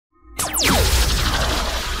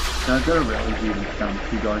So I've got a rally here with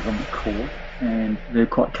two guys on the court, and they're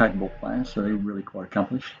quite capable players, so they're really quite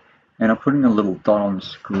accomplished. And I'm putting a little dot on the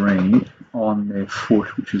screen on their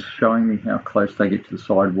foot, which is showing me how close they get to the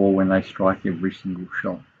side wall when they strike every single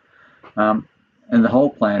shot. And the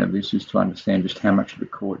whole plan of this is to understand just how much of the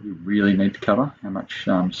court you really need to cover, how much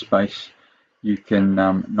space you can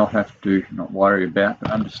not worry about,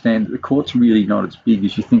 but understand that the court's really not as big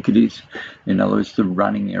as you think it is. In other words, the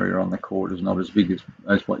running area on the court is not as big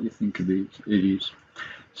as what you think it is.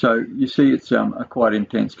 So you see it's a quite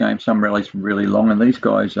intense game. Some rallies are really long, and these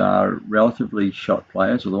guys are relatively shot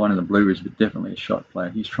players. Well, the one in the blue is definitely a shot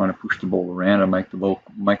player. He's trying to push the ball around and make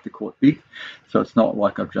the court big. So it's not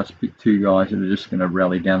like I've just picked two guys that are just going to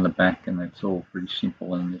rally down the back, and it's all pretty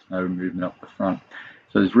simple, and there's no movement up the front.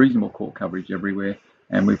 So there's reasonable court coverage everywhere,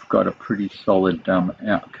 and we've got a pretty solid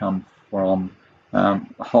outcome from a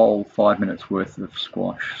whole 5 minutes worth of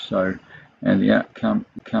squash. And the outcome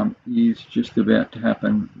is just about to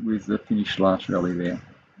happen with the finished last rally there.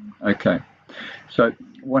 Okay, so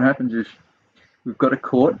what happens is we've got a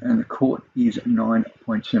court, and the court is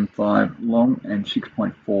 9.75 long and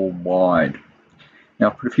 6.4 wide. Now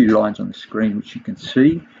I'll put a few lines on the screen which you can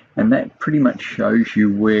see, and that pretty much shows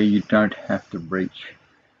you where you don't have to reach.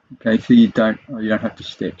 Okay, so you don't have to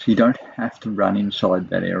step, so you don't have to run inside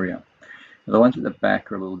that area. The ones at the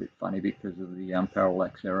back are a little bit funny because of the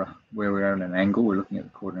parallax error, where we're at an angle. We're looking at the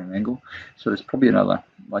court at an angle, so there's probably another,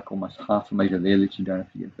 like almost half a metre there that you don't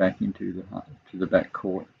have to get back into the back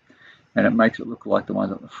court, and it makes it look like the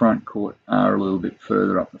ones at the front court are a little bit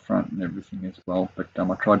further up the front and everything as well. But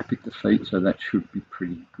I tried to pick the feet, so that should be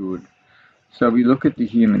pretty good. So we look at the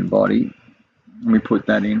human body, and we put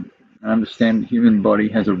that in. I understand the human body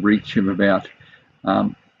has a reach of about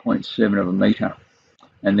 0.7 of a metre.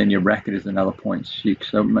 And then your racket is another 0.6,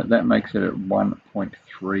 so that makes it at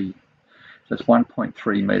 1.3. So it's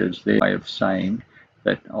 1.3 metres there. Way of saying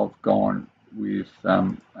that I've gone with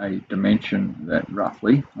a dimension that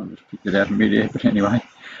roughly, I'll just pick it out of mid-air, but anyway,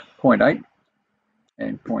 0.8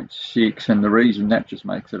 and 0.6, and the reason that just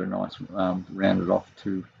makes it a nice rounded off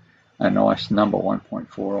to a nice number,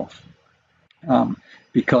 1.4 off.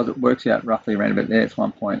 Because it works out roughly around about there. It's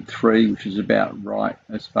 1.3, which is about right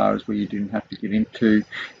as far as where you didn't have to get into.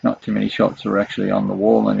 Not too many shots are actually on the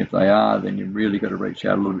wall, and if they are, then you've really got to reach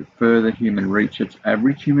out a little bit further. Human reach, it's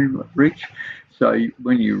average human reach. So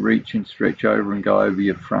when you reach and stretch over and go over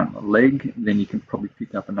your front leg, then you can probably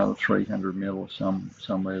pick up another 300 mil or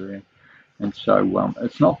somewhere there. And so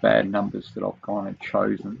it's not bad numbers that I've gone and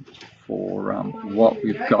chosen for what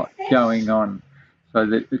we've got going on. So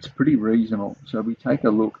that it's pretty reasonable. So we take a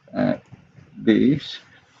look at this.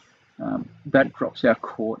 That drops our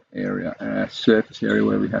court area, our surface area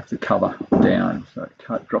where we have to cover down. So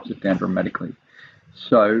it drops it down dramatically.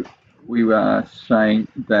 So we were saying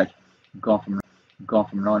that gone from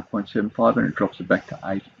 9.75 and it drops it back to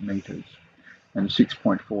 8 metres. And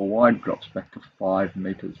 6.4 wide drops back to 5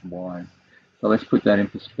 metres wide. So let's put that in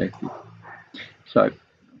perspective. So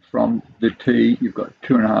from the tee, you've got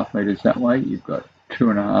 2.5 metres that way. You've got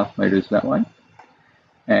 2.5 metres that way,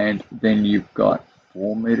 and then you've got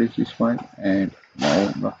 4 metres this way, and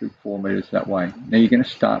roughly 4 metres that way. Now you're going to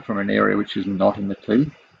start from an area which is not in the tee.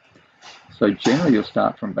 So generally you'll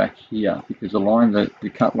start from back here because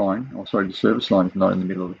the cut line, the service line is not in the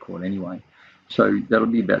middle of the court anyway. So that'll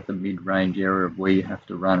be about the mid-range area of where you have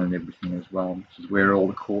to run and everything as well, which is where all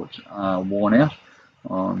the courts are worn out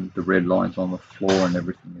on the red lines on the floor and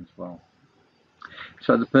everything as well.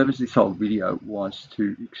 So the purpose of this whole video was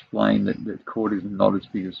to explain that the court is not as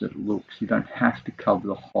big as it looks. You don't have to cover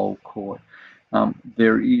the whole court.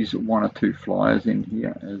 There is 1 or 2 flyers in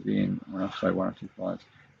here, as in, when I say 1 or 2 flyers,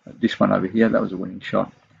 this one over here, that was a winning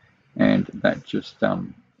shot, and that just,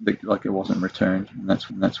 like it wasn't returned, and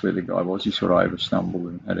that's where the guy was. He sort of over stumbled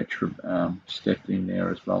and had extra step in there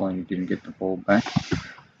as well, and he didn't get the ball back.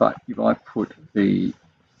 But if I put the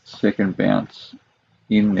second bounce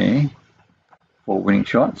in there, for winning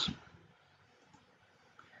shots.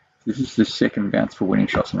 This is the second bounce for winning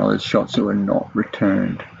shots. In other words, shots that were not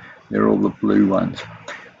returned. They're all the blue ones.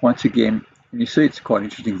 Once again, and you see it's quite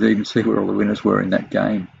interesting to even see where all the winners were in that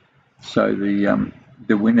game. So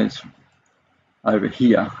the winners over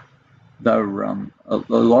here, they were a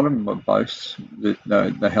lot of them were boasts that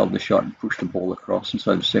they held the shot and pushed the ball across, and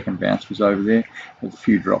so the second bounce was over there with a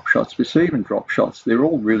few drop shots. But see, even drop shots, they're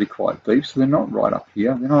all really quite deep, so they're not right up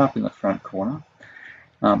here. They're not up in the front corner.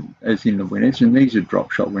 As in the winners, and these are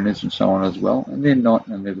drop shot winners and so on as well, and they're not,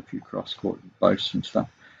 and there's a few cross court boasts and stuff.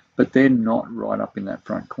 but they're not right up in that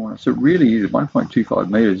front corner. So it really is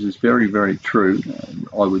 1.25 metres is very, very true.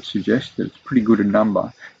 I would suggest that it's pretty good a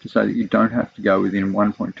number to say that you don't have to go within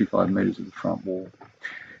 1.25 metres of the front wall.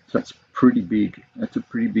 So that's pretty big. That's a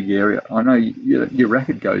pretty big area. I know your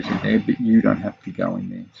racket goes in there, but you don't have to go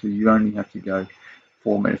in there. So you only have to go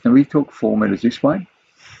 4 metres. Now we talk 4 metres this way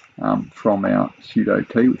from our pseudo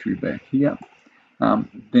tee, which will be back here.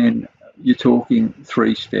 Then you're talking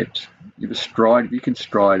 3 steps. You can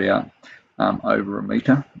stride out over a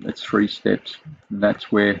metre. That's 3 steps. And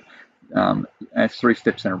that's where as 3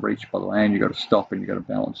 steps in a reach by the way, and you've got to stop and you've got to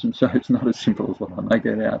balance them. So it's not as simple as what I make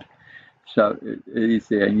it out. So it is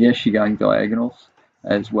there. And yes, you're going diagonals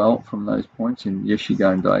as well from those points. And yes, you're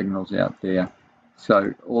going diagonals out there.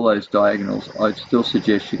 So all those diagonals, I'd still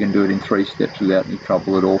suggest you can do it in 3 steps without any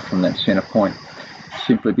trouble at all from that centre point,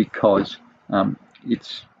 simply because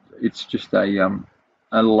it's just a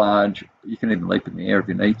large. You can even leap in the air if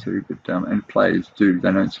you need to, but and players do.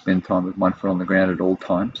 They don't spend time with one foot on the ground at all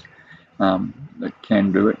times. They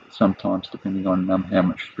can do it sometimes, depending on how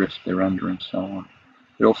much stress they're under and so on.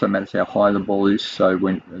 It also matters how high the ball is, so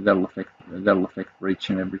when that'll affect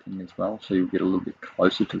reach and everything as well. So you'll get a little bit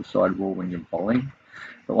closer to the sidewall when you're bowling.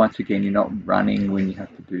 But once again, you're not running when you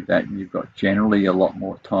have to do that, and you've got generally a lot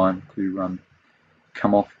more time to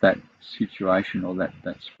come off that situation or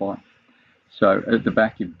that spot. So at the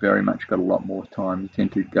back, you've very much got a lot more time. You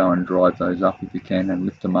tend to go and drive those up if you can and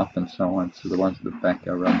lift them up and so on. So the ones at the back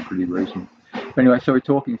are pretty reasonable. But anyway, so we're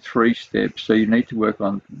talking 3 steps. So you need to work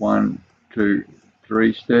on 1, 2,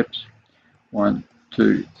 3 steps, 1,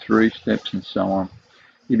 2, 3 steps, and so on.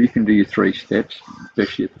 If you can do your 3 steps,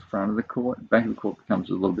 especially at the front of the court, back of the court becomes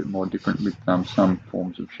a little bit more different with some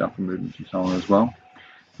forms of shuffle movements and so on as well.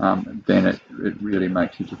 Then it really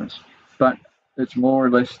makes a difference. But it's more or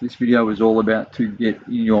less, this video is all about to get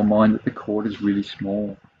in your mind that the court is really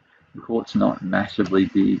small. The court's not massively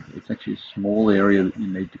big. It's actually a small area that you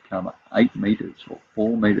need to cover. 8 metres or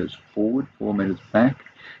 4 metres forward, 4 metres back,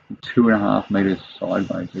 and 2.5 metres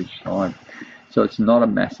sideways each side. So it's not a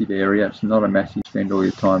massive area. It's not a massive, spend all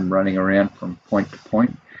your time running around from point to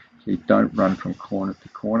point. So you don't run from corner to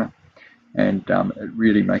corner. And it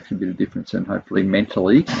really makes a bit of difference, and hopefully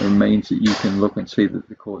mentally it means that you can look and see that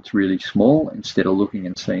the court's really small instead of looking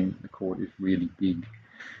and seeing the court is really big.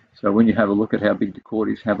 So when you have a look at how big the court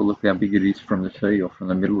is, have a look at how big it is from the tee or from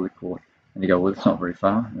the middle of the court, and you go, well, it's not very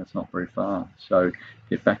far. That's not very far. So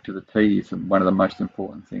get back to the tee is one of the most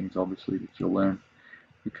important things, obviously, that you'll learn,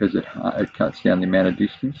 because it cuts down the amount of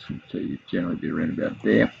distance. So you generally be around about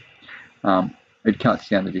there. It cuts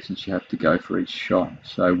down the distance you have to go for each shot.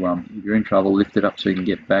 So if you're in trouble, lift it up so you can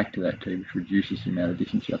get back to that tee, which reduces the amount of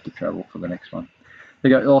distance you have to travel for the next one.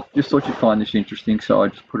 There you go. Oh, just thought you'd find this interesting, so I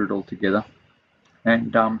just put it all together.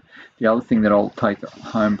 And the other thing that I'll take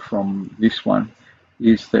home from this one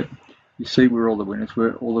is that you see where all the winners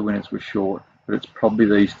were. All the winners were short, but it's probably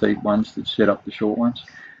these deep ones that set up the short ones.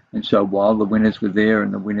 And so while the winners were there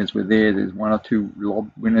and the winners were there, there's 1 or 2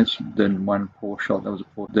 lob winners, then one poor shot that was a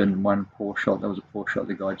poor shot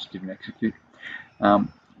the guy just didn't execute.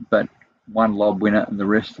 But 1 lob winner and the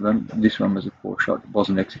rest of them, this one was a poor shot,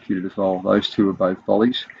 wasn't executed as well. Those 2 are both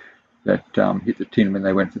volleys that hit the tin when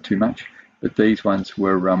they went for too much. But these ones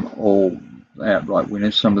were all outright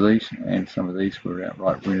winners, some of these, and some of these were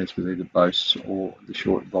outright winners with either boasts or the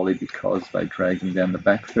short volley, because they dragged them down the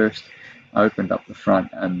back first, opened up the front,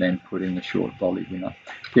 and then put in the short volley winner.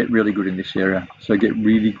 Get really good in this area. So get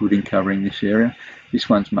really good in covering this area. This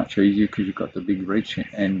one's much easier because you've got the big reach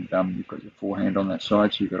and you've got your forehand on that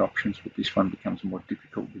side, so you've got options, but this one becomes more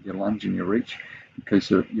difficult with your lunge and your reach because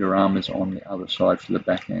your arm is on the other side for the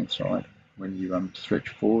backhand side. When you stretch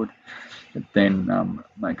forward, it then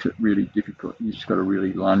makes it really difficult. You've just got to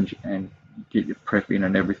really lunge and get your prep in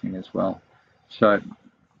and everything as well. So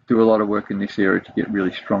do a lot of work in this area to get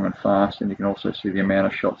really strong and fast, and you can also see the amount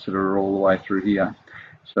of shots that are all the way through here.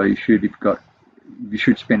 So you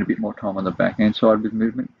should spend a bit more time on the backhand side with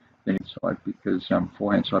movement than inside, because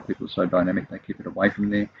forehand side people are so dynamic, they keep it away from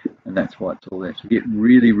there, and that's why it's all there. So get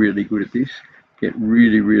really, really good at this. Get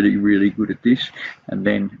really, really, really good at this, and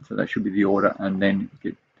then, so that should be the order, and then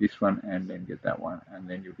get this one, and then get that one, and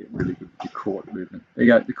then you'll get really good with the court movement. There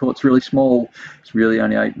you go. The court's really small. It's really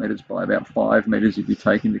only 8 metres by about 5 metres if you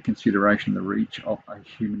take into consideration the reach of a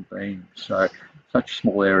human being. So such a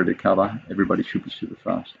small area to cover. Everybody should be super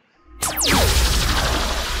fast.